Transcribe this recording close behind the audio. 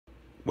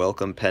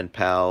Welcome, pen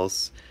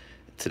pals.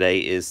 Today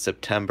is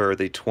September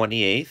the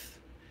 28th.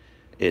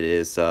 It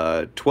is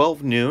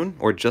 12 noon,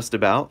 or just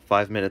about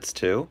 5 minutes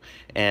to,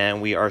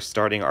 and we are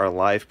starting our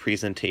live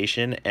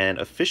presentation and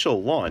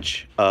official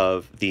launch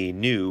of the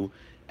new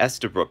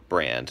Esterbrook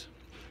brand,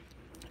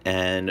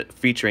 and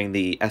featuring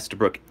the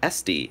Esterbrook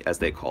Estie, as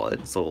they call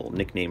it. It's a little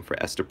nickname for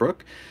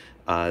Esterbrook.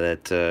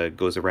 That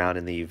goes around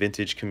in the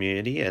vintage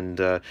community, and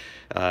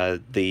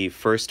the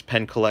first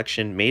pen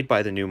collection made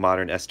by the new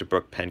modern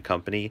Esterbrook Pen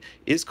Company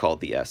is called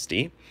the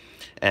Estie,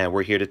 and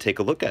we're here to take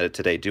a look at it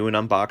today, do an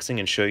unboxing,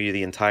 and show you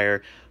the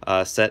entire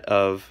set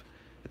of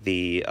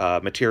the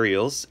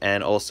materials,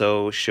 and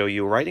also show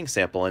you a writing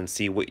sample and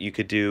see what you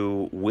could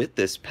do with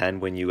this pen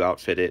when you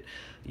outfit it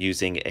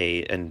using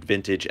a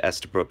vintage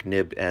Esterbrook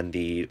nib and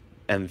the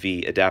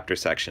MV adapter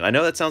section. I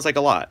know that sounds like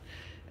a lot,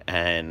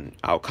 and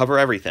I'll cover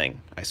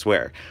everything, I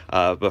swear.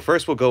 But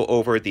first we'll go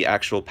over the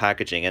actual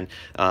packaging.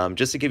 And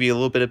just to give you a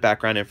little bit of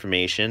background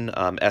information,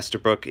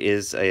 Esterbrook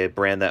is a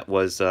brand that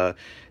was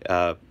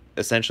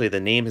essentially, the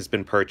name has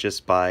been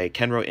purchased by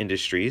Kenro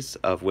Industries,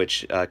 of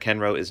which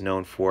Kenro is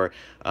known for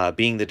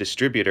being the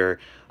distributor,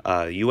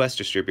 U.S.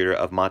 distributor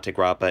of Monte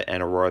Grappa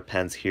and Aurora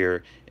pens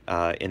here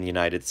in the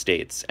United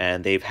States.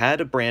 And they've had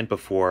a brand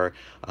before.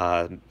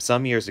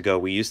 Some years ago,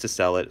 we used to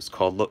sell it. It's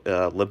called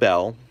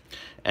Label.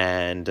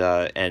 And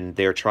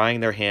they're trying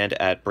their hand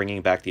at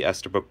bringing back the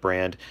Esterbrook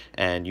brand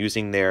and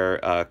using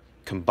their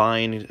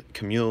combined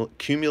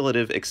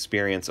cumulative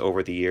experience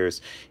over the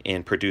years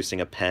in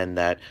producing a pen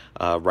that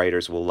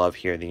writers will love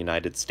here in the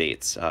United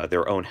States,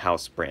 their own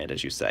house brand,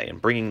 as you say,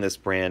 and bringing this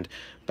brand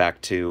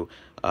back to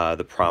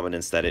the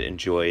prominence that it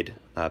enjoyed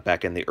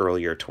back in the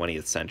earlier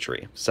 20th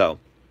century. So,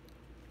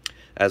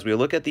 as we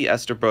look at the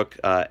Esterbrook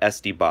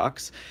Estie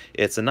box,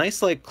 it's a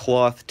nice like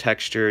cloth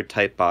textured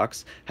type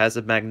box, has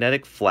a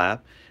magnetic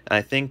flap.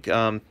 I think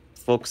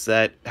folks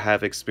that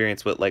have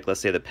experience with, like,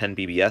 let's say the Pen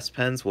BBS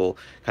pens will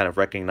kind of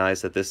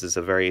recognize that this is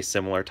a very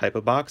similar type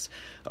of box.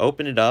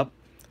 Open it up.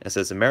 It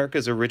says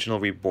America's Original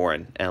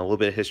Reborn, and a little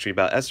bit of history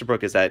about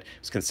Esterbrook is that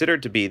it's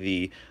considered to be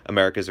the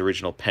America's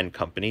original pen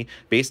company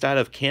based out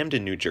of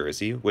Camden, New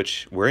Jersey,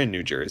 which we're in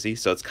New Jersey,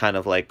 so it's kind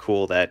of like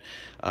cool that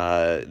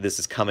this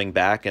is coming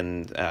back,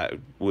 and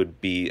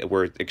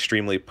we're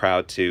extremely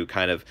proud to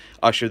kind of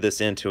usher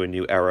this into a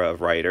new era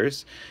of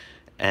writers.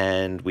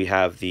 And we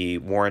have the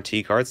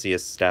warranty cards, the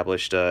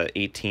established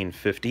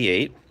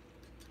 1858,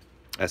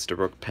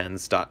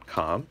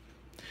 esterbrookpens.com.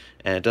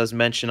 And it does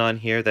mention on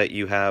here that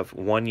you have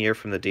 1 year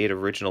from the date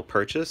of original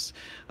purchase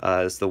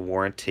as the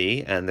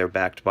warranty, and they're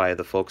backed by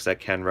the folks at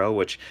Kenro,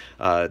 which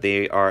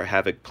they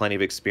have plenty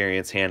of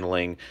experience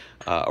handling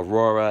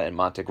Aurora and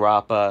Monte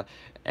Grappa,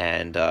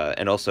 and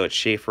also at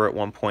Schaefer at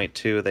one point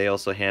too. They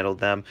also handled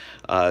them.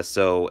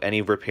 So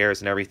any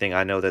repairs and everything,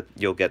 I know that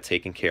you'll get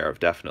taken care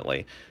of,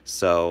 definitely.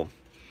 So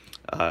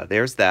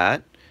there's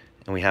that.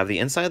 And we have the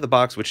inside of the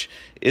box, which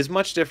is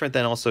much different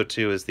than also,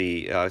 too, as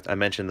the, I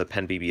mentioned the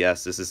Pen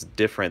BBS. This is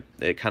different.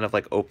 It kind of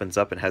like opens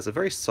up and has a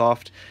very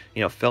soft,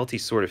 felty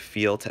sort of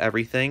feel to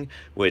everything,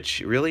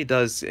 which really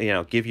does,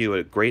 give you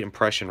a great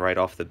impression right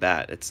off the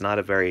bat. It's not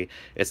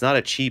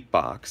a cheap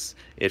box.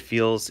 It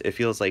feels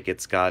like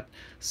it's got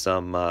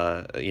some,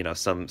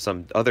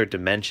 some other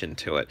dimension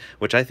to it,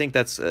 which I think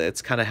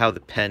it's kind of how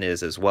the pen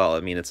is as well. I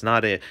mean, it's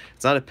not a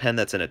pen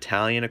that's an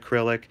Italian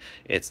acrylic.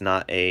 It's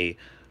not a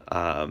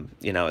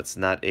it's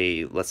not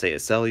a, let's say, a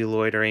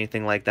celluloid or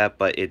anything like that,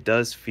 but it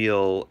does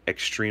feel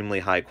extremely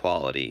high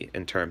quality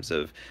in terms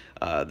of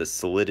the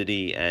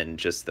solidity and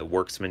just the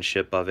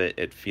workmanship of it.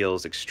 It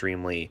feels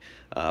extremely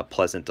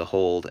pleasant to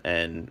hold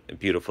and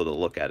beautiful to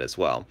look at as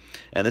well.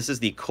 And this is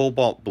the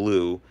cobalt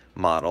blue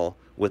model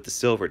with the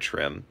silver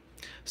trim.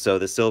 So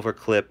the silver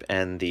clip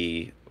and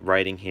the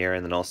writing here,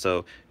 and then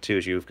also, too,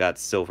 you've got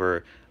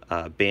silver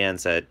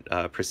bands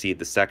that precede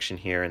the section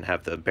here and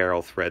have the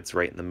barrel threads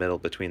right in the middle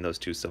between those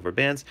two silver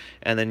bands.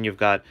 And then you've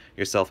got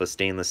yourself a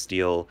stainless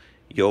steel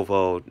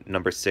Jowo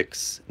number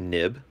 6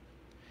 nib.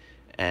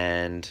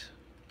 And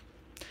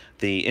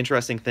the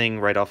interesting thing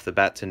right off the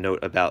bat to note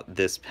about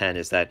this pen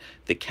is that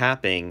the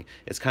capping,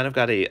 it's kind of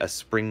got a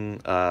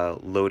spring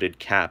loaded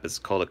cap. It's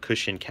called a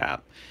cushion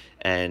cap.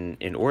 And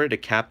in order to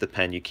cap the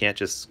pen, you can't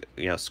just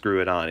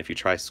screw it on. If you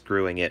try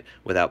screwing it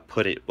without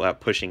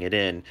pushing it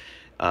in,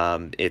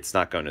 it's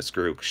not going to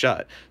screw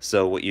shut.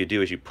 So what you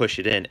do is you push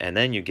it in, and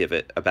then you give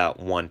it about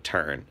one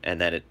turn, and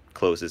then it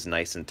closes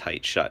nice and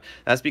tight shut.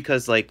 That's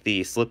because, like,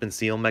 the slip and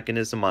seal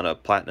mechanism on a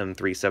Platinum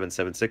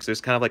 3776,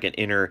 there's kind of like an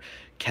inner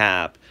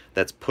cap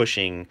that's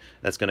going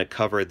to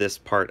cover this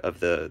part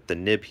of the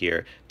nib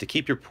here to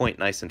keep your point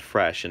nice and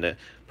fresh and to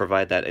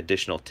provide that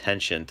additional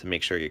tension to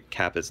make sure your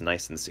cap is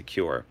nice and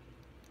secure,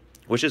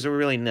 which is a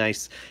really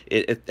nice,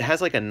 it has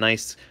like a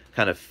nice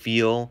kind of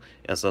feel,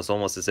 and so it's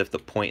almost as if the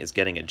point is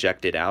getting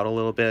ejected out a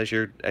little bit as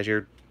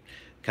you're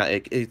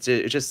it's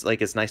just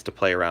like, it's nice to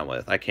play around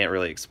with. I can't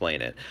really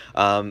explain it.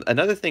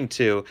 Another thing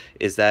too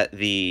is that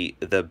the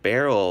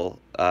barrel,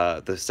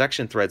 the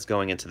section threads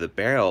going into the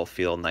barrel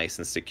feel nice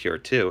and secure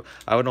too.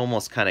 I would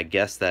almost kind of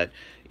guess that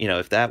you know,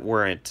 if that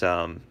weren't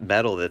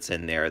metal that's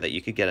in there, that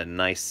you could get a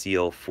nice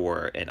seal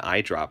for an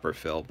eyedropper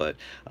fill, but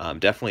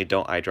definitely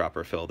don't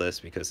eyedropper fill this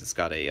because it's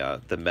got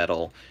a, the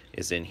metal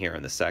is in here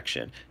in the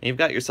section. And you've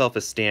got yourself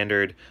a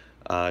standard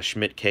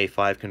Schmidt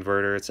K5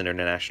 converter. It's an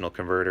international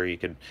converter. You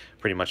could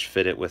pretty much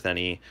fit it with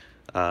any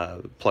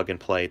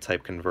plug-and-play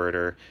type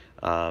converter,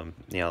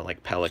 you know,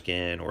 like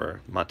Pelican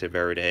or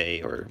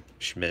Monteverde or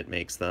Schmidt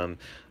makes them.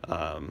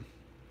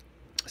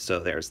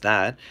 So there's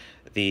that.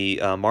 The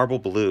marble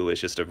blue is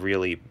just a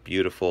really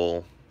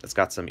beautiful, it's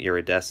got some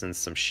iridescence,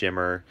 some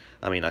shimmer,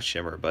 I mean not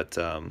shimmer, but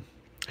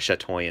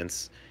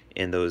chatoyance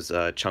in those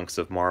chunks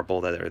of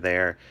marble that are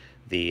there.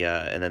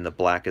 And then the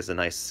black is a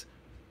nice,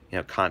 you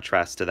know,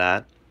 contrast to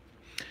that.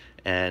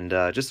 And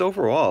just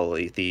overall,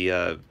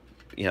 you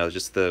know,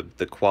 just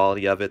the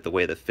quality of it, the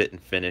way the fit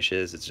and finish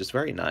is, it's just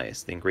very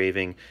nice. The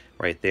engraving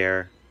right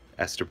there,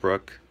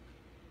 Esterbrook,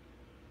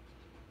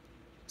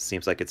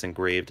 seems like it's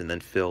engraved and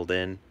then filled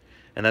in.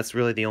 And that's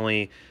really the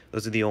only,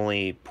 those are the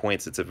only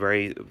points. It's a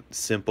very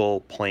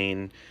simple,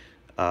 plain,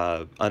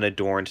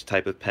 unadorned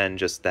type of pen,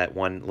 just that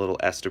one little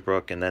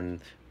Esterbrook, and then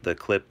the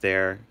clip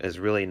there is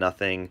really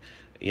nothing,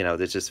 you know,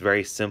 it's just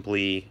very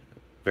simply,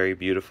 very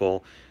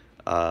beautiful,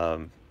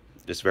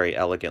 just very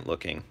elegant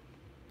looking.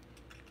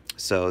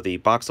 So the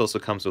box also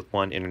comes with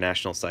one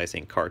international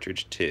sizing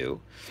cartridge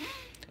too.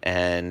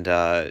 And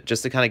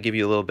just to kind of give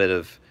you a little bit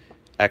of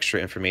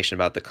extra information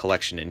about the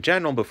collection in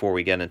general before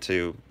we get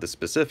into the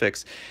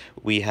specifics,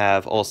 we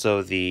have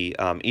also the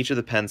each of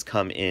the pens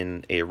come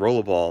in a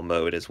rollerball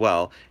mode as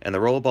well, and the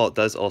rollerball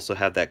does also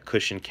have that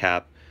cushion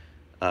cap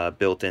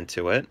built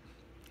into it.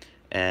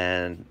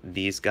 And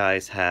these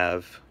guys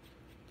have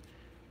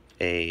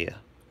a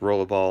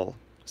rollerball,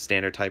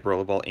 standard type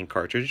rollerball ink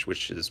cartridge,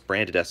 which is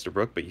branded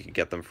Esterbrook, but you can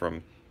get them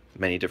from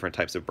many different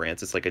types of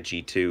brands. It's like a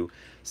G2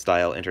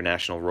 style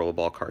international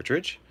rollerball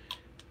cartridge,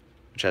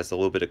 which has a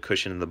little bit of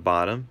cushion in the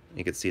bottom.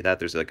 You can see that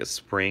there's like a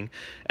spring.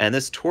 And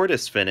this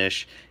tortoise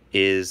finish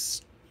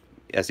is,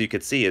 as you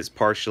can see, is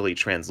partially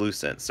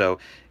translucent. So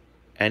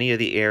any of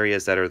the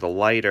areas that are the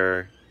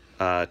lighter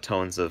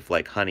tones of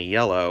like honey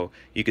yellow,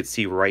 you could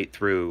see right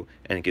through,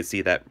 and you could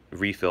see that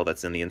refill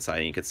that's in the inside,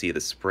 and you could see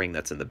the spring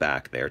that's in the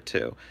back there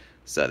too.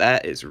 So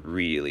that is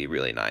really,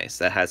 really nice.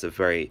 That has a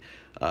very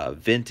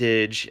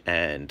vintage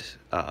and,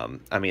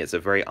 I mean, it's a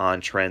very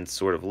on-trend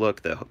sort of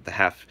look. The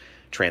half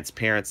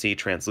transparency,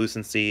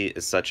 translucency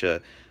is such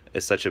a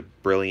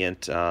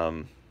brilliant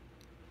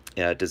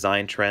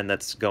design trend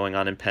that's going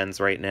on in pens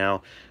right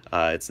now.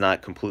 It's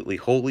not completely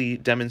wholly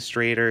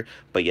demonstrator,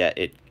 but yet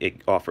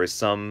it offers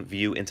some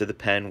view into the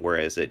pen,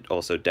 whereas it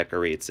also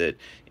decorates it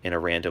in a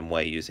random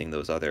way using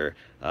those other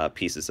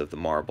pieces of the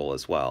marble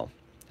as well.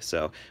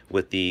 So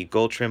with the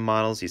gold trim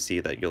models, you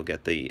see that you'll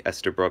get the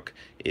Esterbrook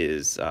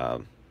is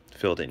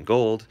filled in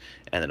gold,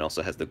 and then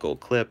also has the gold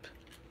clip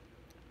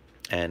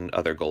and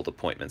other gold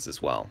appointments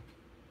as well.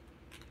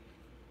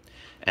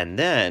 And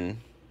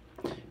then,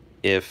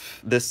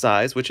 if this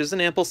size, which is an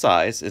ample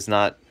size, is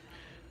not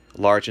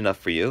large enough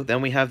for you,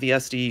 then we have the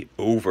Estie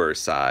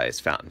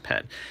oversized fountain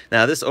pen.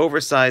 Now this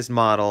oversized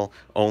model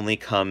only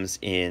comes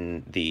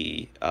in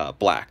the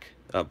black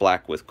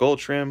with gold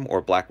trim or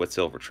black with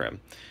silver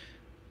trim.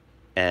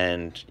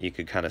 And you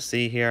could kind of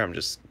see here, I'm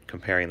just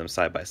comparing them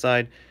side by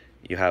side,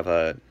 you have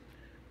a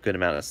good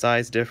amount of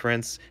size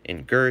difference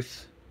in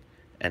girth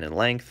and in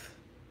length.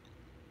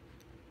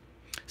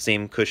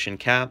 Same cushion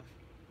cap.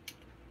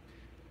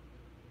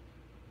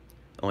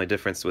 Only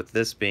difference with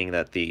this being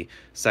that the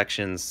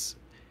sections,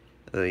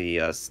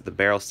 the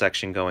barrel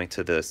section going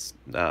to this,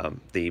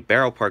 the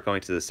barrel part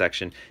going to the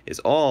section is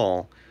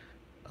all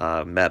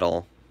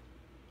metal,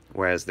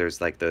 whereas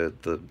there's like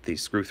the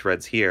screw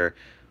threads here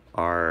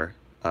are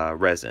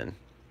resin.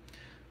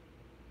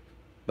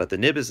 But the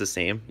nib is the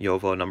same,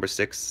 Jowo number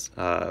 6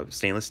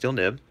 stainless steel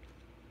nib.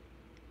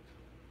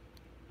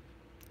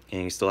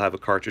 And you still have a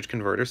cartridge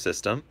converter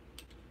system.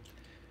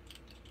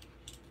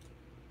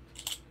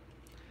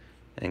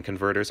 And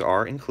converters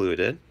are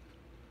included.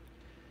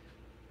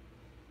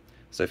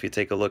 So if you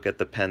take a look at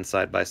the pen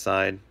side by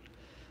side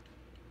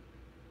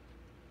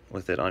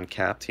with it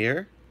uncapped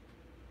here,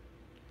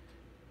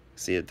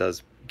 see it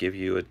does give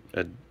you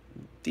a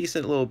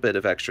decent little bit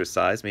of extra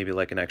size, maybe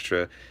like an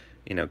extra,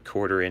 you know,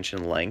 1/4 inch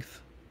in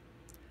length,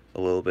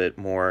 a little bit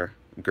more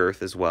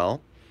girth as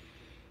well.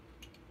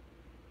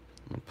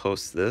 I'll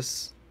post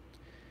this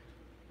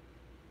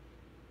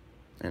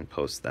and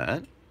post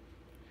that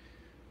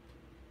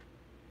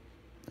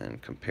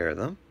and compare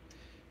them.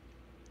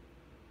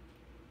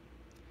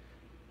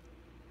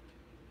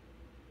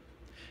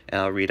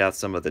 And I'll read out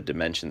some of the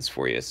dimensions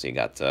for you. So you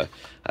got I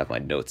have my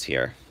notes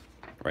here,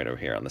 right over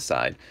here on the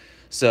side.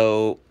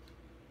 So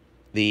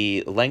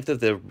the length of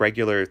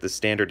the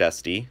standard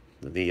Estie,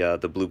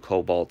 the blue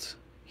cobalt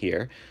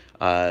here,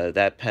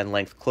 that pen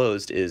length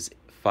closed is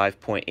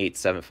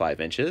 5.875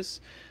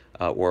 inches,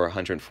 or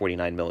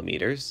 149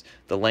 millimeters.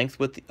 The length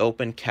with the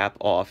open cap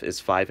off is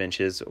 5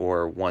 inches,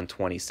 or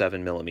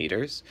 127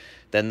 millimeters.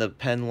 Then the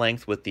pen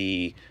length with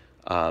the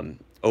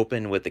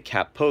open with the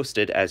cap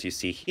posted, as you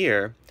see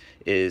here,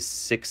 is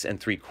 6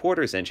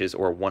 3/4 inches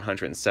or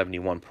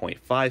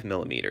 171.5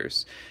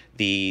 millimeters.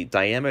 The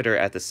diameter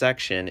at the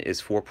section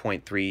is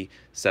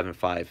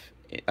 4.375.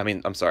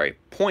 I'm sorry,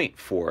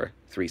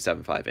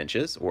 0.4375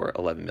 inches or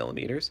 11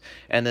 millimeters,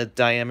 and the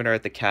diameter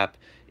at the cap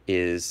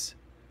is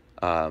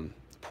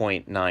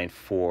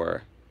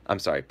 0.94. I'm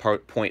sorry,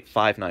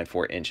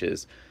 0.594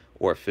 inches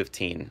or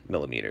 15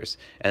 millimeters,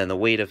 and then the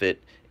weight of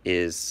it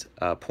is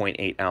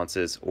 0.8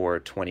 ounces or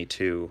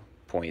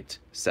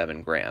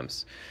 22.7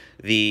 grams.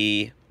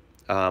 The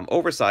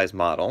oversized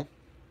model,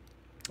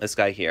 this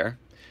guy here,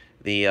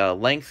 the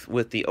length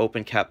with the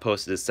open cap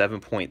posted is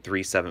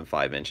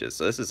 7.375 inches.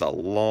 So this is a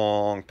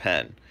long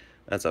pen.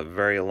 That's a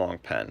very long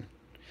pen.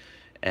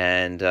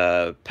 And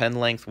pen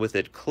length with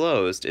it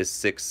closed is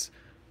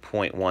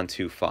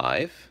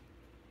 6.125.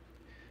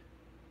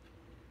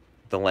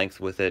 The length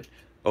with it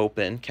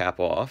open, cap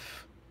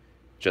off,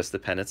 just the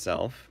pen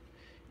itself,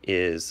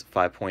 is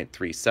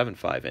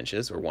 5.375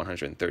 inches or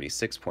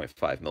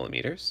 136.5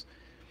 millimeters.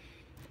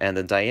 And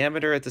the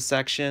diameter at the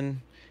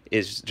section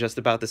is just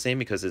about the same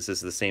because this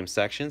is the same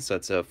section, so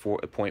it's a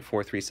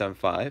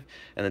 0.4375,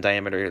 and the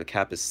diameter of the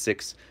cap is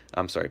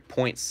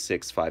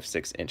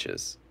 0.656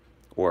 inches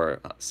or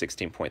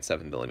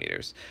 16.7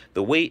 millimeters.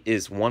 The weight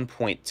is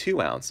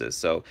 1.2 ounces,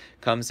 so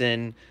comes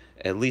in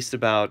at least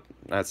about,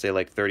 I'd say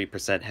like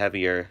 30%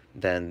 heavier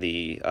than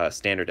the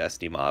standard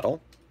Estie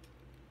model.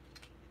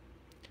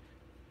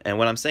 And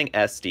when I'm saying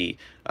Estie,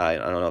 I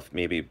don't know if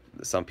maybe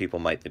some people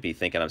might be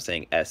thinking I'm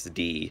saying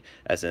SD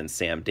as in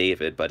Sam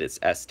David, but it's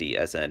Estie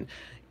as in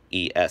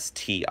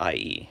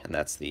ESTIE, and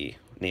that's the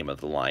name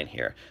of the line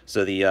here.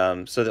 So the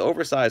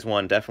oversized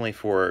one, definitely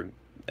for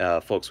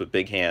folks with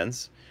big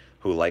hands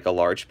who like a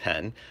large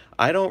pen.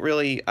 I don't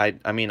really,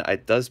 I mean,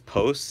 it does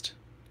post.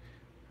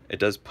 It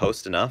does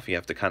post enough. You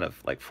have to kind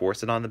of like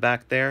force it on the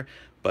back there,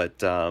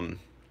 but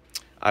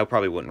I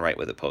probably wouldn't write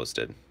with it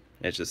posted.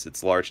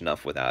 It's large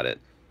enough without it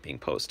being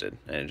posted,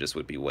 and it just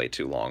would be way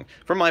too long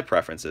for my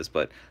preferences,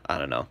 but I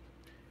don't know.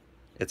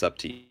 It's up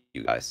to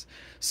you guys.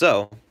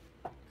 So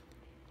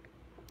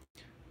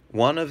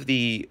one of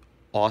the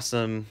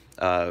awesome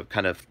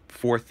kind of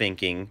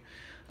forethinking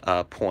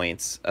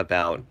points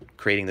about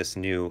creating this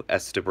new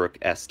Esterbrook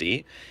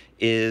Estie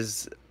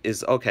is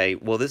okay,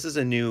 well, this is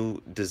a new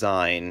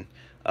design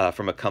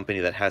from a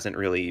company that hasn't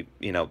really,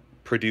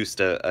 produced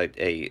a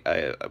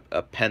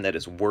pen that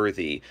is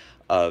worthy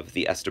of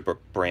the Esterbrook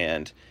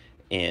brand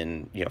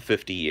in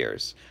 50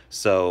 years.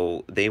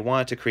 So they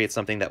wanted to create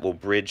something that will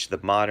bridge the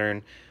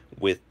modern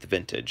with the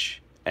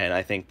vintage. And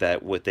I think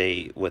that what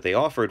they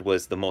offered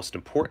was the most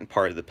important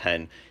part of the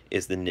pen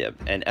is the nib.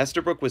 And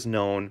Esterbrook was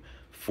known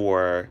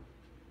for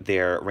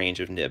their range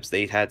of nibs.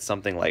 They had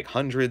something like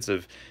hundreds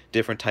of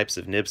different types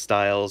of nib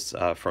styles,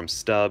 from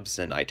stubs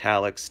and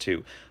italics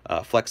to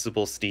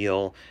flexible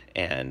steel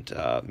and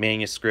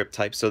manuscript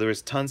types. So there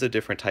was tons of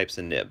different types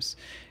of nibs.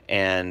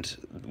 And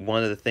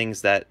one of the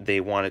things that they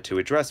wanted to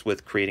address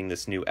with creating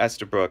this new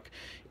Esterbrook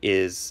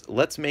is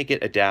let's make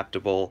it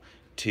adaptable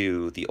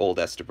to the old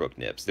Esterbrook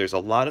nibs. There's a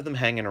lot of them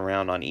hanging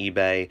around on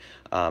eBay.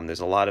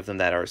 There's a lot of them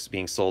that are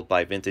being sold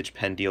by vintage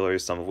pen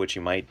dealers, some of which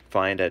you might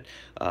find at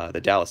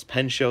the Dallas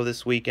Pen Show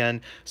this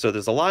weekend. So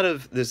there's a lot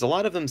of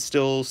them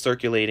still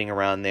circulating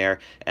around there,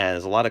 and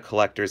there's a lot of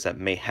collectors that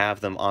may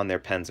have them on their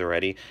pens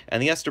already.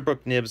 And the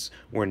Esterbrook nibs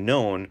were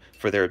known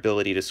for their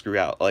ability to screw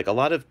out. Like a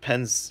lot of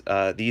pens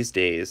these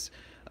days,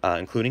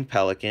 including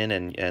Pelican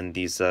and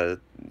these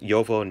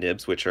Jowo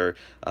nibs, which are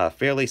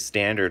fairly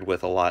standard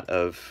with a lot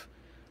of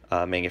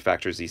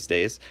manufacturers these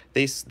days,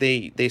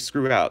 they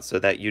screw out so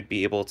that you'd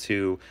be able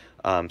to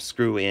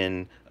screw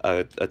in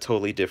a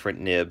totally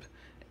different nib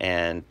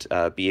and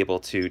be able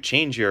to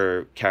change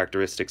your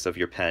characteristics of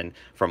your pen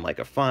from like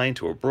a fine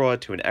to a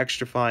broad to an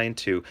extra fine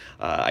to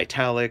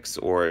italics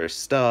or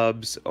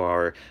stubs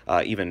or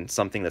even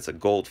something that's a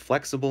gold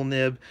flexible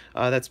nib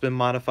that's been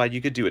modified.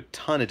 You could do a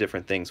ton of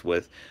different things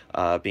with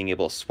being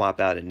able to swap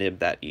out a nib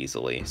that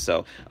easily.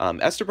 So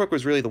Esterbrook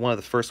was really one of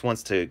the first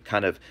ones to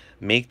kind of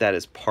make that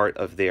as part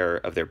of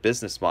their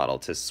business model,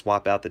 to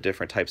swap out the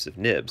different types of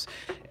nibs.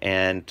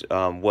 And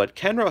what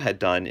Kenro had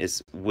done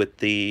is, with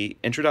the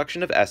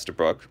introduction of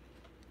Esterbrook,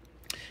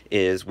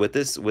 is with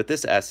this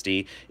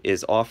Estie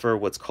is offer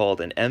what's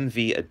called an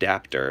MV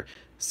adapter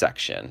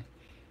section,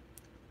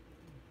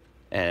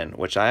 and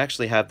which I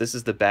actually have. This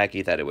is the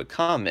baggie that it would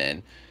come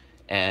in,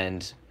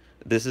 and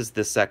this is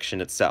the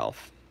section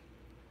itself.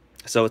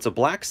 So it's a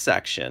black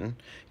section.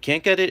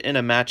 Can't get it in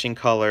a matching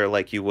color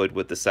like you would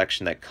with the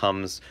section that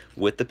comes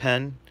with the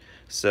pen.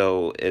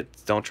 So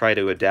don't try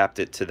to adapt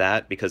it to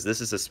that, because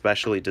this is a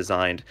specially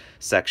designed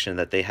section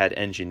that they had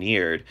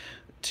engineered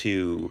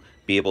to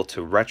be able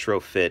to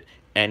retrofit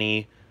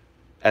any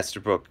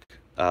Esterbrook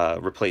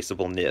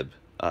replaceable nib,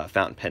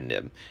 fountain pen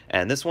nib.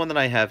 And this one that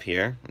I have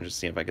here, I'm just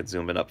seeing if I can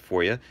zoom it up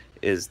for you,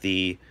 is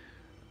the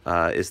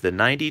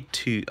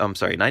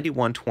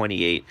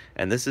 9128,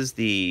 and this is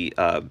the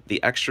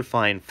extra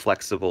fine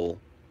flexible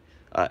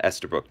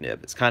Esterbrook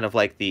nib. It's kind of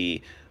like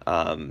the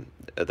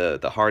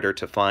the harder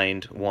to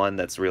find one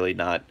that's really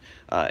not.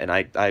 And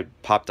I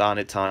popped on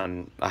it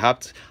on I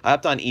hopped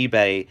on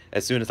eBay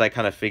as soon as I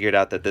kind of figured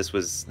out that this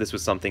was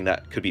something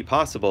that could be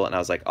possible, and I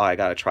was like, oh, I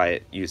gotta try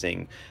it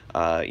using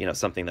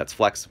something that's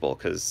flexible,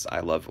 because I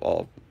love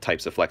all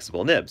types of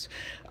flexible nibs.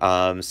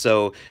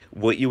 So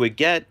what you would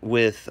get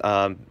with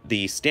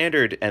the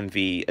standard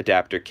MV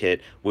adapter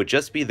kit would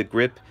just be the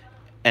grip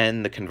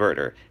and the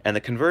converter. And the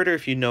converter,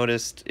 if you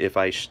noticed,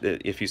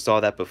 if you saw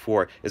that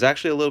before, is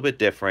actually a little bit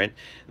different.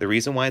 The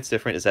reason why it's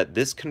different is that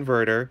this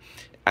converter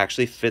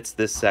actually fits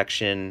this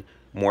section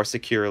more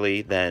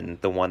securely than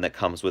the one that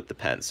comes with the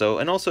pen. So,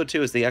 and also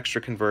too, is the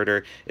extra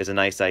converter is a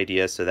nice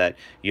idea, so that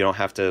you don't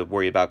have to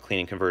worry about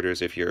cleaning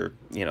converters if you're,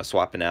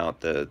 swapping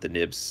out the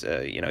nibs.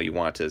 You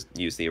want to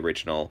use the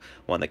original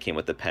one that came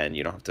with the pen.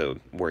 You don't have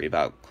to worry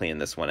about cleaning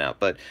this one out.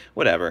 But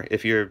whatever,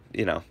 if you're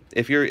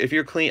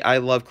clean, I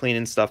love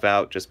cleaning stuff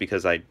out just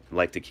because I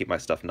like to keep my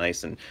stuff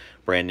nice and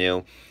brand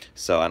new,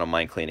 so I don't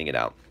mind cleaning it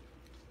out.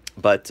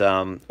 But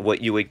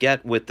what you would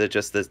get with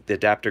the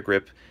adapter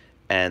grip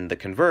and the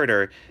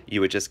converter,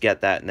 you would just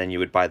get that, and then you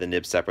would buy the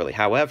nib separately.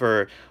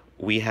 However,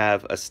 we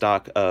have a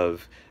stock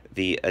of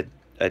the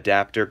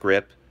adapter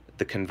grip,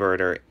 the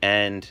converter,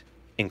 and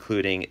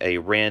including a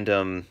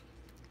random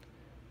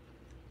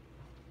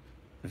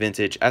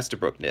vintage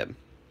Esterbrook nib.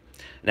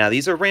 Now,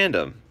 these are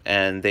random,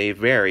 and they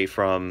vary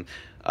from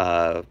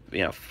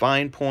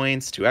fine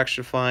points to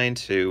extra fine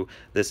to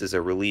this is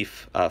a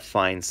relief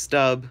fine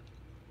stub,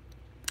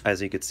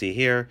 as you can see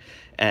here,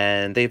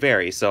 and they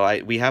vary.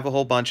 So we have a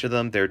whole bunch of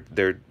them.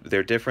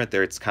 They're different.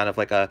 It's kind of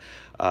like a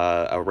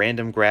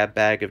random grab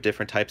bag of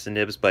different types of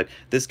nibs, but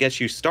this gets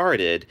you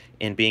started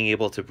in being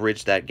able to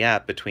bridge that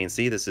gap between.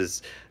 See, this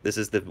is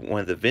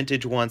one of the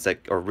vintage ones that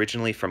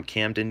originally from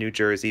Camden, New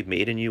Jersey,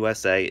 made in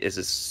USA. This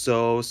is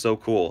so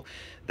cool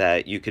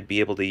that you could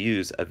be able to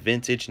use a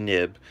vintage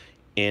nib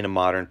in a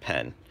modern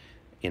pen.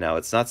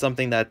 It's not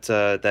something that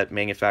that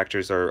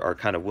manufacturers are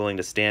kind of willing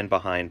to stand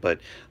behind,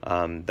 but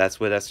that's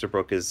what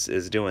Esterbrook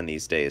is doing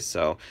these days.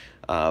 So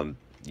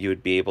you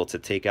would be able to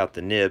take out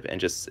the nib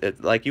and just,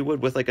 like you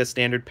would with like a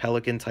standard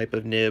Pelican type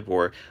of nib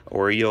or a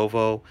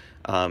Jowo,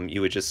 you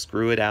would just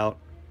screw it out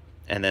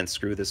and then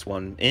screw this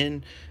one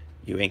in.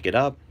 You ink it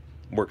up,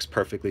 works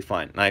perfectly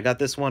fine. And I got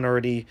this one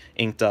already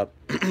inked up.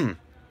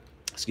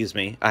 Excuse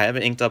me. I have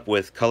it inked up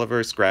with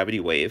Colorverse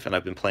Gravity Wave, and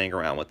I've been playing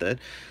around with it.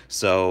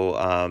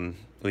 So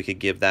we could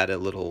give that a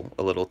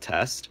little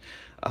test.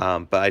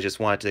 But I just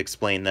wanted to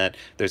explain that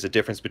there's a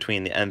difference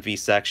between the MV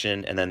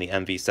section and then the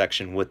MV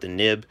section with the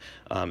nib.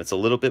 It's a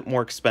little bit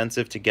more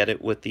expensive to get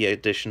it with the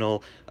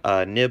additional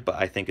nib, but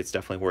I think it's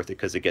definitely worth it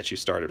because it gets you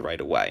started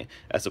right away,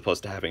 as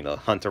opposed to having to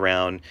hunt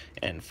around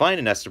and find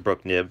an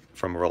Esterbrook nib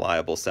from a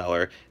reliable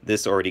seller.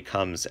 This already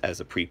comes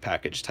as a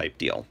prepackaged type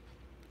deal.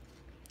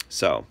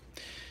 So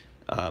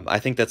I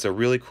think that's a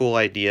really cool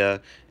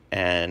idea,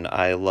 and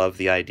I love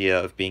the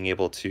idea of being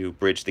able to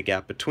bridge the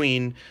gap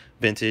between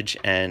vintage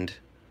and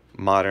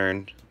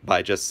modern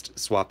by just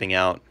swapping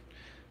out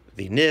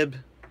the nib.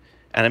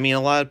 And I mean,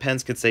 a lot of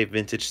pens could say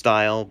vintage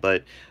style,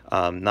 but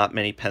not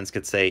many pens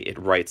could say it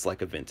writes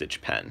like a vintage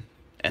pen.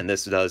 And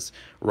this does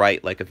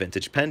write like a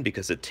vintage pen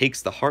because it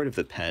takes the heart of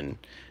the pen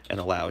and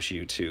allows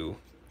you to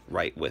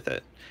write with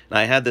it. And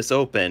I had this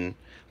open.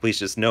 Please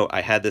just note, I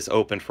had this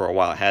open for a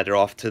while. I had it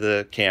off to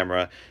the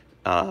camera.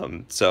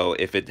 So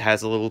if it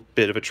has a little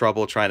bit of a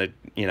trouble trying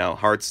to,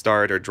 hard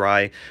start or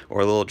dry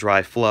or a little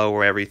dry flow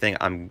or everything,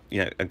 I'm,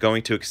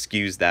 going to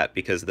excuse that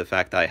because of the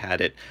fact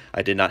that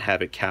I did not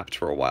have it capped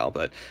for a while,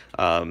 but,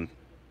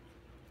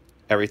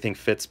 everything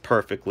fits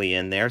perfectly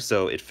in there.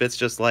 So it fits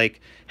just like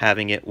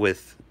having it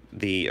with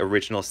the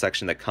original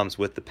section that comes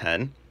with the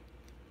pen.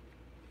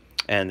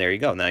 And there you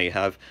go. Now you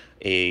have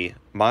a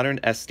modern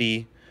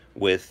Estie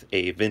with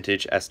a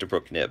vintage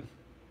Esterbrook nib.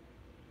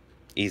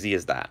 Easy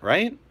as that,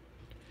 right?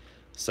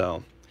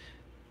 So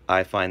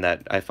I find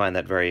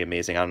that very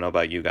amazing. I don't know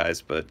about you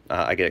guys, but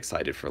I get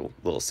excited for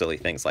little silly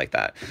things like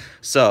that.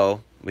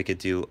 So we could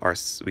do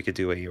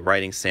a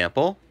writing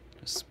sample.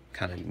 Just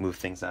kind of move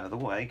things out of the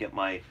way. Get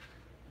my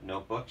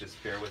notebook.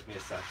 Just bear with me a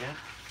second.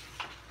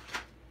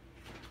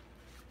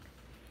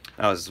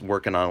 I was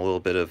working on a little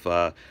bit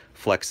of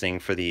flexing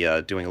for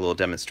the doing a little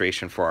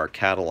demonstration for our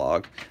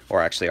catalog,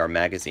 or actually our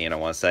magazine, I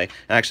want to say.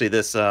 And actually,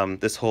 this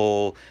this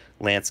whole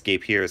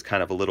landscape here is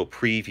kind of a little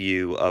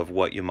preview of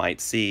what you might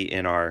see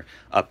in our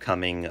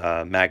upcoming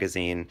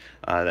magazine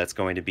that's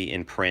going to be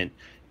in print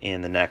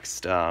in the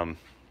next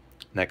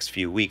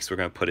few weeks. We're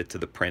going to put it to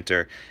the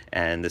printer,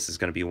 and this is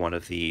going to be one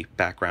of the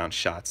background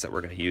shots that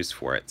we're going to use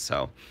for it.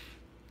 So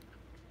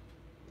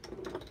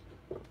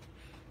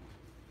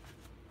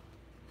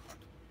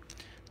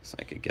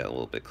I could get a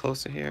little bit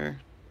closer here.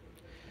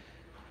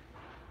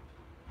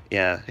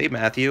 Yeah. Hey,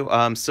 Matthew.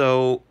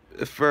 So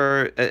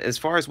for as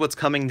far as what's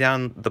coming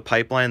down the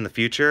pipeline in the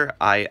future,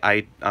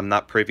 I'm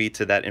not privy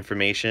to that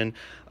information.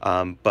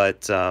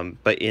 But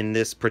in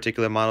this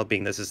particular model,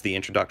 being this is the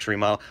introductory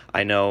model,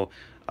 I know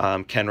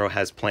Kenro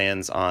has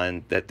plans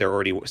on that they're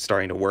already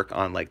starting to work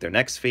on like their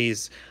next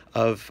phase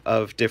of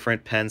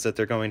different pens that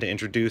they're going to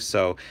introduce.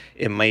 So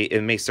it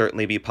may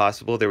certainly be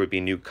possible there would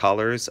be new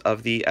colors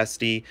of the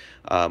SD,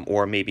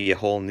 or maybe a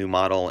whole new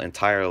model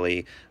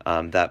entirely,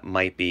 that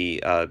might be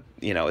a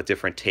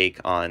different take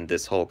on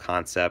this whole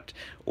concept,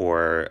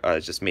 or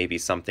just maybe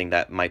something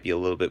that might be a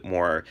little bit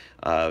more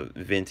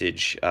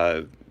vintage,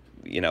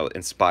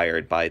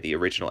 inspired by the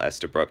original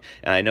Esterbrook.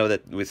 And I know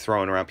that with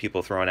throwing around,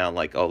 people throwing out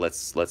like, oh,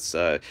 let's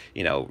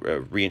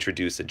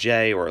reintroduce a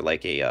J, or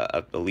like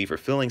a lever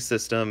filling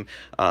system.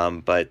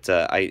 But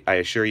I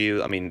assure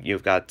you, I mean,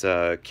 you've got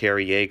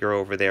Kerry Yeager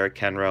over there at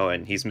Kenro,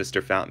 and he's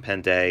Mr. Fountain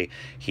Pen Day.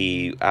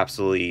 He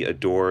absolutely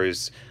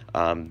adores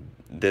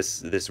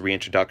this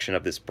reintroduction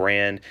of this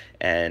brand,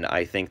 and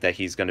I think that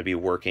he's going to be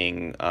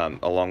working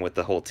along with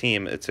the whole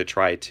team to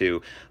try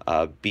to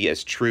be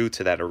as true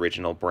to that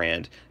original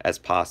brand as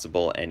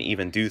possible, and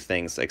even do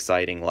things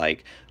exciting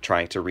like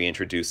trying to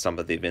reintroduce some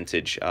of the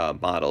vintage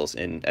models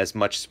in as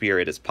much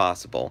spirit as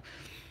possible.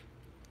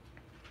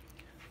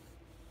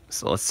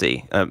 So let's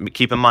see.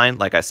 Keep in mind,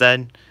 like I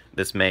said,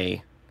 this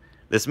may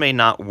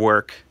not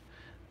work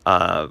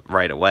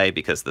right away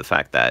because of the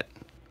fact that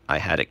I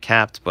had it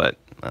capped, but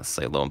let's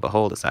say, lo and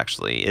behold, this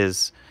actually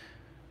is.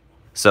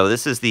 So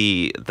this is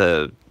the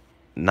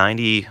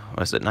 90,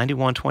 was it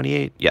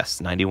 9128? Yes,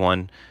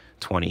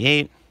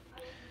 9128.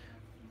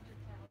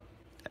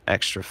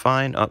 Extra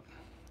fine. Oh,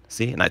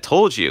 see, and I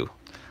told you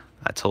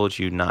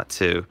not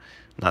to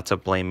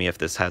blame me if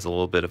this has a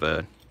little bit of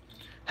a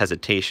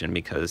hesitation,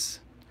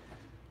 because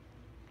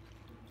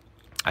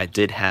I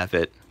did have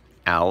it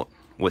out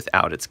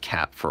without its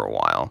cap for a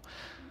while.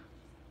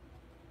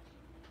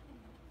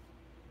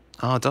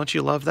 Oh, don't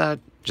you love that?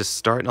 Just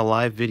starting a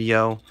live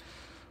video,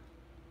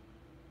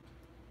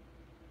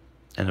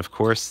 and of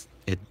course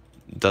it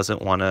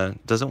doesn't want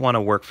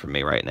to work for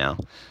me right now.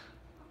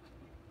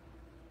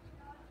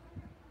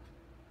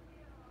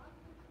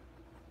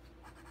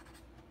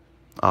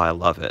 Oh, I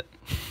love it.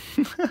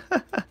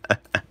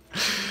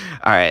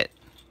 All right,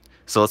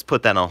 so let's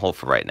put that on hold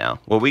for right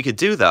now. What we could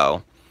do,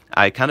 though,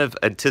 I kind of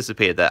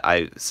anticipated that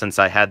since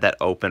I had that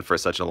open for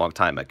such a long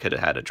time, I could have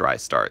had a dry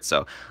start.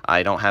 So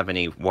I don't have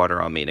any water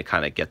on me to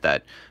kind of get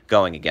that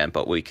going again.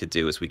 But what we could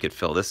do is we could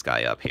fill this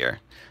guy up here.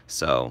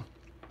 So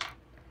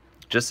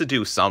just to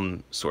do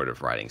some sort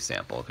of writing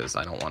sample, because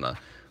I don't want to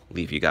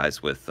leave you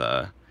guys with,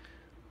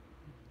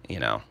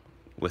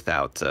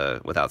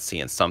 without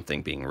seeing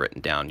something being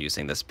written down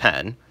using this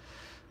pen.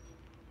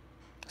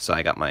 So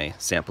I got my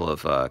sample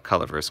of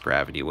color versus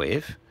gravity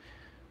wave.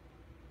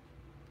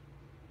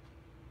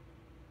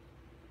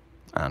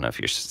 I don't know if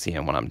you're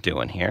seeing what I'm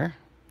doing here,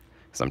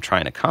 because I'm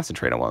trying to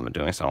concentrate on what I'm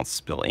doing so I don't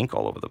spill ink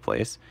all over the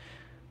place.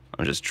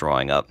 I'm just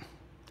drawing up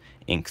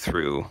ink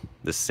through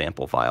this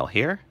sample vial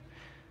here.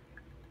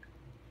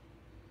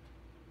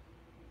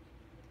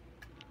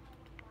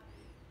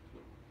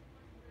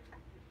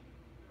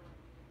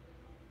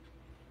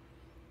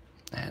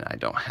 And I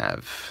don't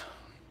have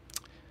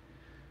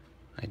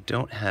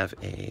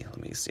a, let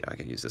me see, I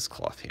can use this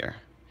cloth here,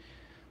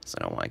 so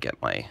I don't want to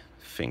get my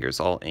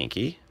fingers all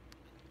inky.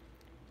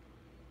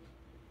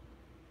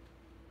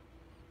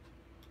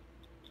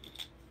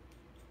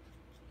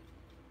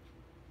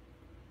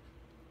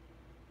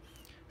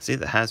 See,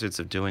 the hazards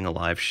of doing a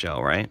live show,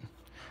 right?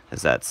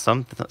 Is that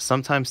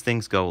sometimes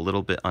things go a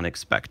little bit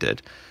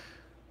unexpected.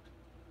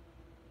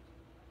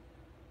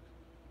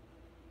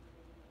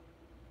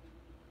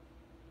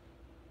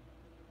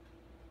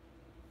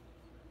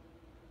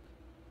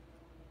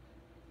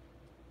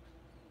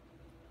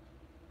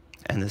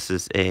 And this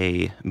is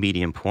a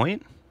medium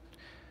point.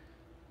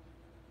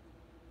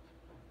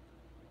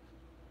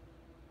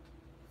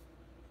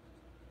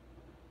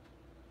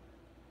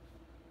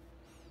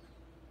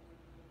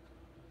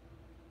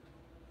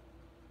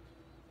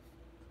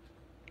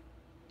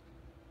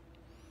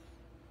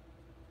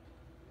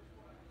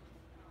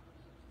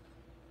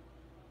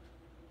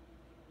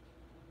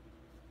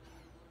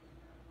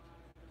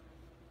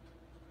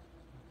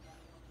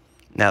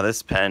 Now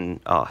this pen,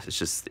 oh,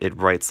 it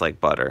writes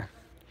like butter.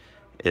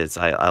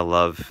 I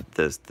love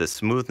the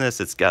smoothness.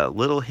 It's got a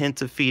little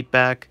hint of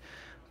feedback,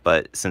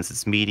 but since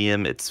it's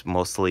medium, it's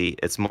mostly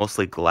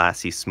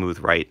glassy smooth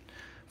right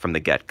from the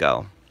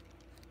get-go.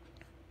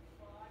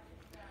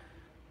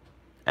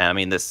 And I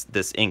mean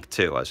this ink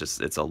too.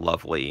 It's a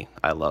lovely.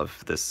 I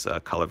love this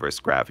color versus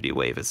gravity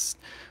wave. It's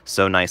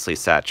so nicely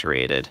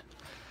saturated.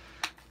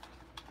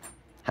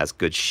 Has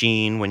good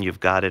sheen when you've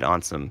got it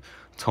on some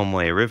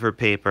Tomoe River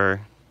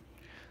paper.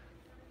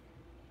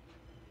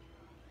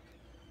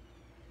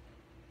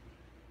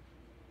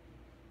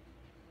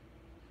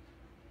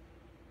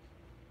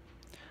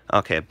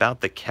 Okay,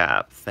 about the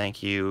cap.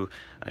 Thank you.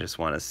 I just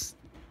want to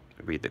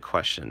read the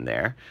question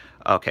there.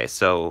 Okay,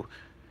 so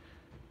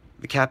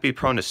the cap be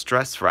prone to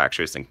stress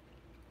fractures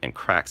and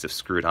cracks if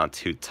screwed on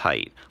too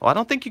tight. Well, I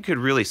don't think you could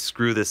really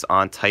screw this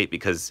on tight,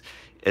 because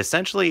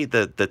essentially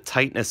the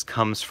tightness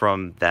comes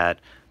from that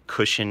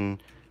cushion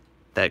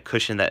that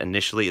cushion that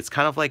initially it's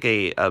kind of like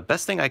a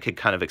best thing I could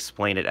kind of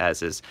explain it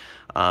as is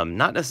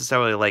not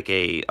necessarily like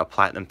a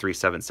Platinum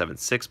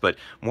 3776, but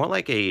more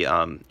like a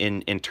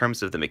in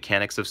terms of the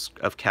mechanics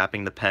of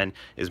capping the pen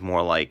is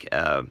more like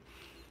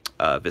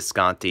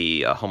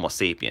Visconti Homo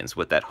sapiens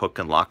with that hook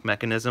and lock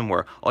mechanism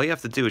where all you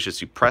have to do is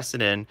just you press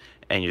it in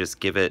and you just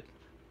give it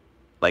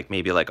like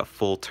maybe like a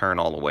full turn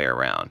all the way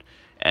around,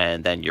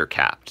 and then you're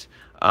capped.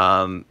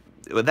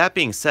 With that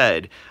being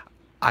said,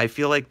 I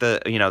feel like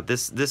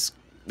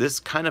this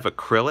kind of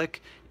acrylic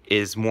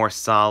is more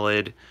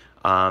solid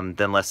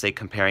than, let's say,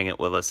 comparing it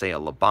with, let's say, a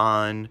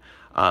Laban.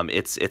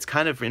 It's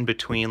kind of in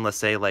between, let's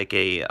say, like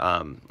a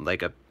Pen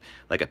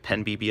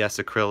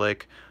BBS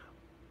acrylic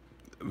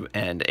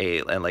and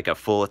like a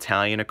full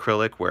Italian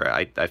acrylic, where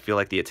I feel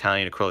like the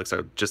Italian acrylics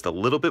are just a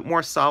little bit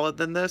more solid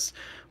than this,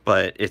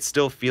 but it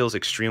still feels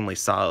extremely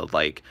solid.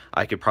 Like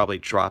I could probably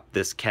drop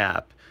this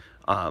cap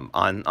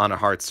on a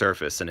hard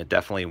surface and it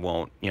definitely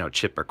won't,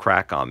 chip or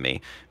crack on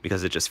me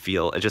because it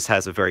just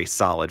has a very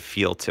solid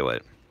feel to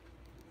it.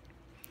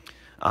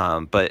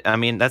 But I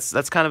mean,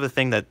 that's kind of a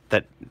thing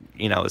that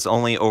is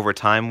only over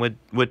time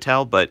would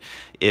tell. But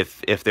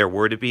if there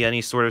were to be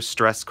any sort of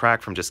stress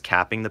crack from just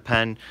capping the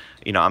pen,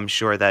 I'm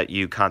sure that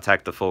you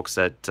contact the folks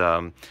at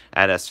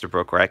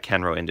Esterbrook or at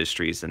Kenro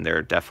Industries, and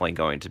they're definitely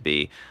going to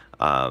be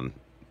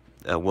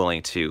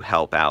willing to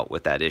help out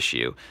with that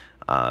issue.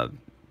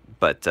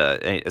 But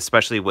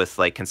especially with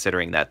like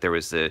considering that there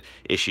was a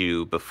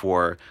issue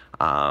before,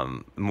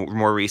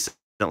 more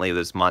recently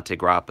there's Monte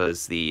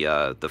Grappas,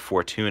 the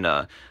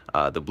Fortuna,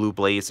 the Blue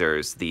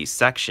Blazers, the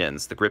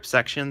sections, the grip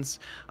sections,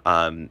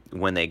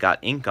 when they got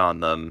ink on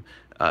them,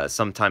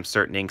 sometimes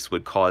certain inks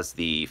would cause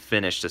the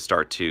finish to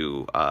start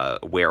to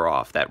wear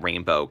off, that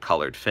rainbow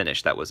colored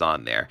finish that was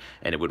on there,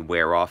 and it would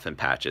wear off in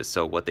patches.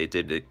 So what they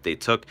did, they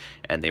took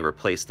and they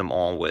replaced them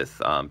all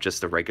with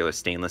just a regular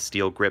stainless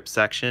steel grip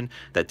section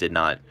that did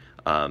not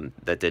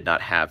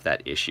have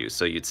that issue.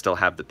 So you'd still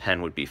have the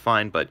pen would be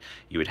fine, but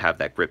you would have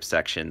that grip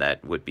section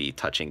that would be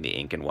touching the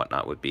ink and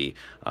whatnot would be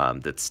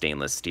the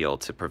stainless steel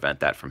to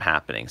prevent that from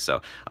happening.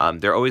 So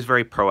they're always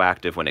very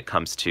proactive when it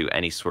comes to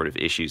any sort of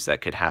issues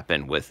that could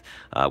happen with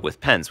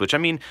pens, which I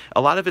mean,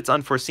 a lot of it's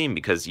unforeseen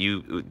because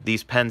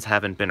these pens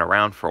haven't been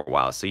around for a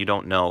while, so you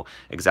don't know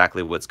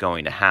exactly what's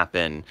going to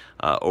happen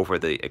over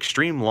the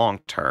extreme long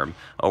term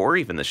or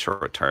even the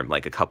short term,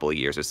 like a couple of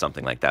years or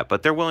something like that.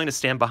 But they're willing to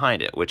stand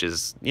behind it, which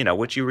is,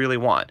 what you really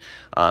want.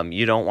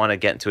 You don't want to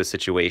get into a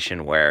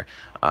situation where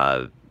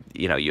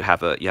you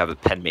have a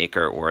pen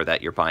maker or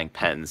that you're buying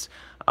pens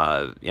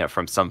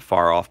from some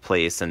far off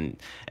place and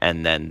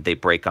then they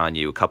break on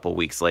you a couple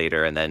weeks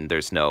later and then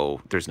there's no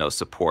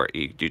support.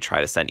 You do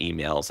try to send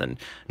emails and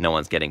no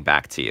one's getting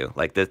back to you.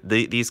 Like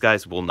these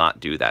guys will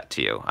not do that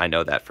to you. I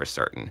know that for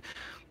certain.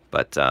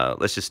 But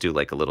let's just do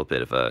like a little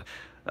bit of a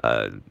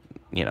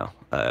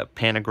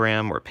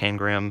panogram or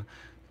pangram.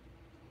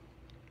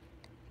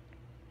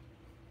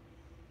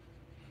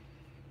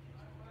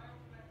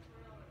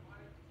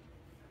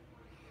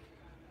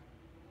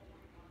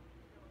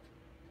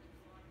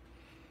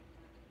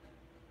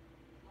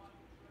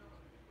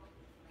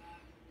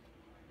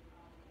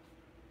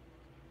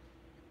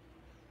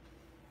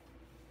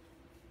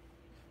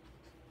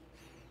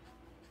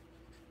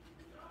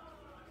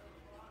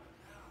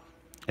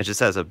 It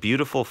just has a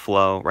beautiful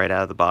flow right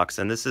out of the box.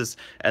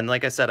 And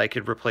like I said, I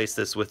could replace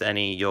this with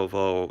any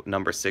Jowo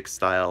 #6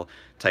 style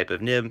type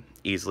of nib,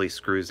 easily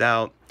screws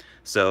out.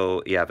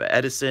 So you have an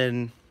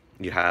Edison,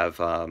 you have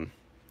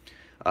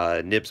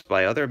nibs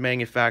by other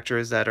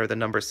manufacturers that are the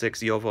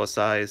 #6 Jowo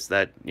size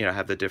that,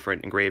 have the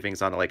different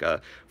engravings on it, like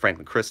a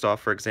Franklin Christoph,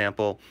 for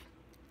example.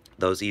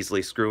 Those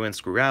easily screw in,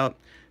 screw out,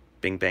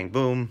 bing, bang,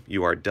 boom,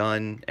 you are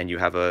done, and you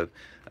have a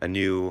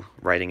new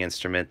writing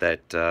instrument that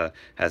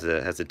has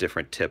a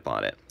different tip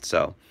on it.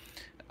 So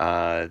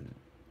I'm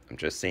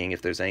just seeing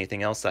if there's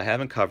anything else I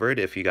haven't covered.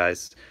 If you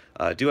guys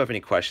do have any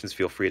questions,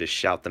 feel free to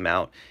shout them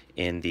out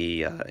in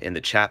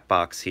the chat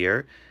box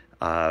here.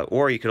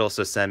 Or you could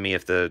also send me,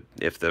 if the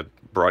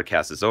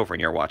broadcast is over and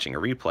you're watching a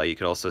replay, you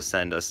could also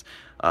send us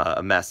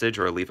a message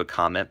or leave a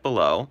comment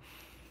below.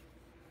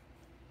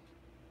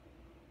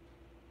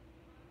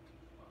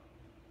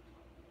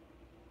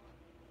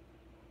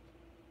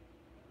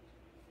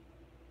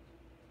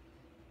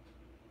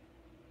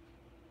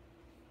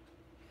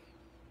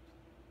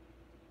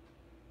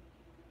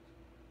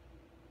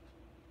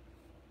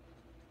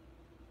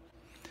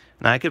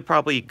 Now I could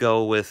probably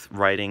go with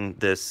writing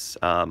this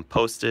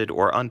posted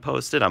or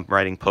unposted. I'm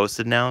writing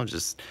posted now.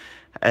 Just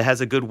it has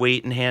a good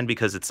weight in hand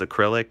because it's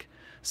acrylic,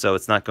 so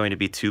it's not going to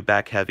be too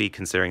back heavy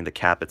considering the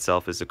cap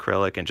itself is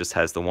acrylic and just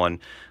has the one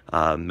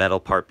metal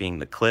part being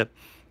the clip.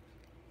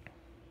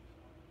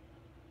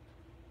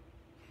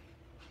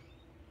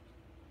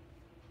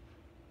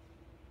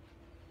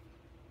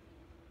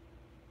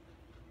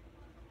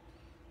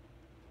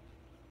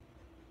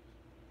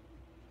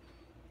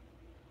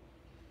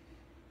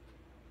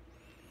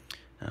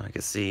 Now I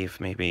can see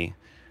if maybe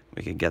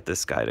we could get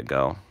this guy to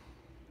go.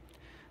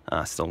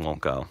 Still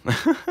won't go.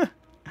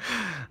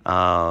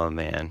 Oh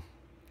man.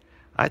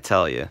 I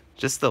tell you,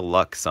 just the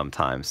luck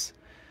sometimes.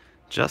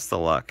 Just the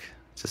luck.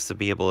 Just to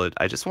be able to,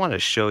 I just want to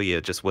show you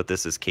just what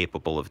this is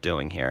capable of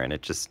doing here, and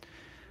it just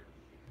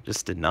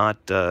did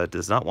not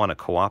does not want to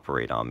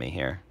cooperate on me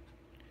here.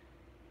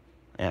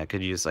 Yeah, I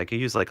could use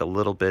like a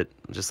little bit,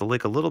 just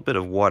like a little bit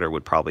of water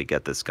would probably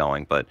get this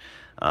going, but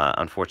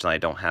unfortunately I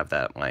don't have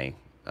that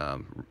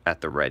at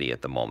the ready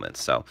at the moment.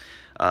 So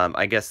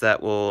I guess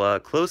that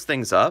will close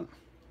things up,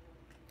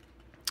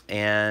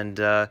 and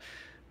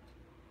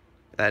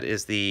that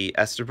is the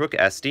Esterbrook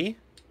Estie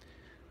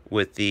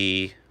with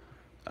the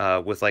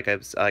with like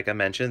I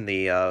mentioned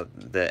the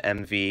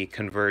MV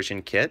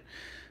conversion kit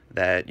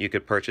that you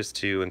could purchase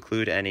to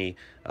include any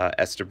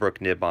Esterbrook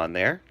nib on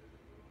there.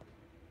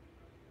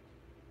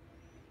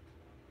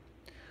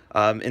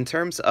 In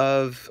terms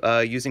of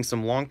using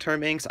some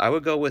long-term inks, I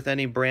would go with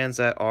any brands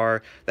that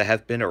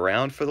have been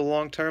around for the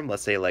long term.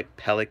 Let's say like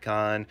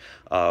Pelican,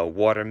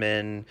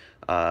 Waterman,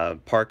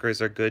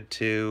 Parker's are good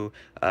too.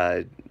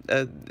 Uh,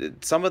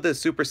 some of the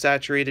super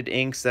saturated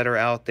inks that are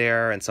out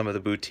there, and some of the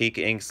boutique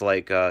inks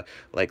like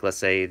let's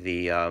say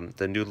the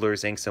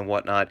Noodler's inks and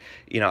whatnot.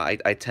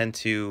 I tend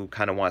to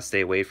kind of want to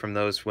stay away from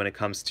those when it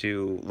comes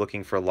to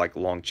looking for like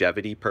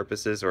longevity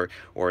purposes or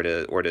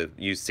to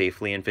use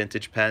safely in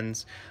vintage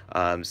pens.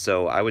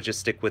 So I would just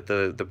stick with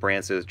the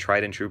brands, the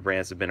tried and true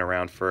brands that have been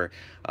around for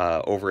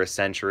over a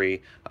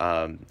century,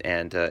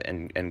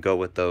 and go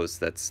with those.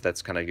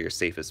 That's kind of your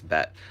safest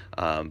bet.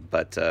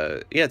 But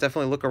yeah,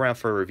 definitely look around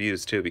for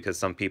reviews too, because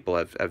some people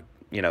have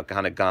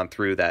kind of gone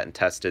through that and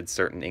tested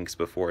certain inks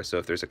before. So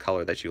if there's a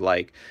color that you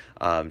like,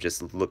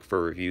 just look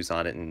for reviews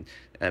on it, and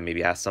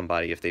maybe ask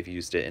somebody if they've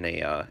used it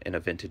in a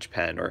vintage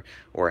pen,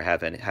 or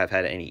have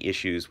had any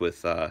issues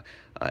with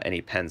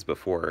any pens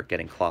before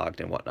getting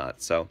clogged and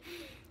whatnot. So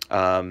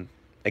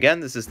again,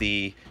 this is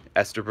the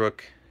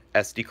Esterbrook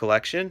Estie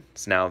collection.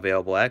 It's now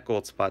available at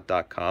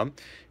goldspot.com.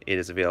 It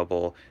is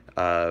available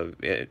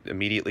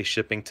immediately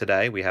shipping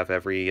today. We have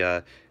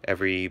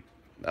every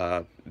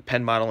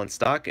pen model in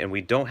stock, and we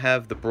don't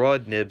have the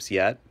broad nibs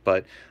yet,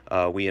 but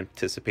we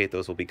anticipate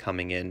those will be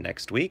coming in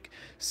next week.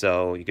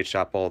 So you could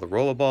shop all the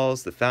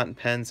rollerballs, the fountain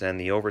pens, and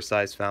the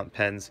oversized fountain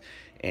pens.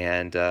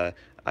 And I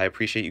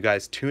appreciate you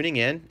guys tuning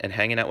in and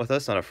hanging out with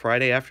us on a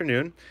Friday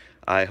afternoon.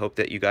 I hope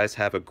that you guys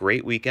have a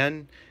great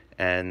weekend,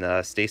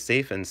 and stay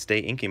safe and stay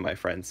inky, my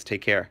friends.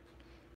 Take care.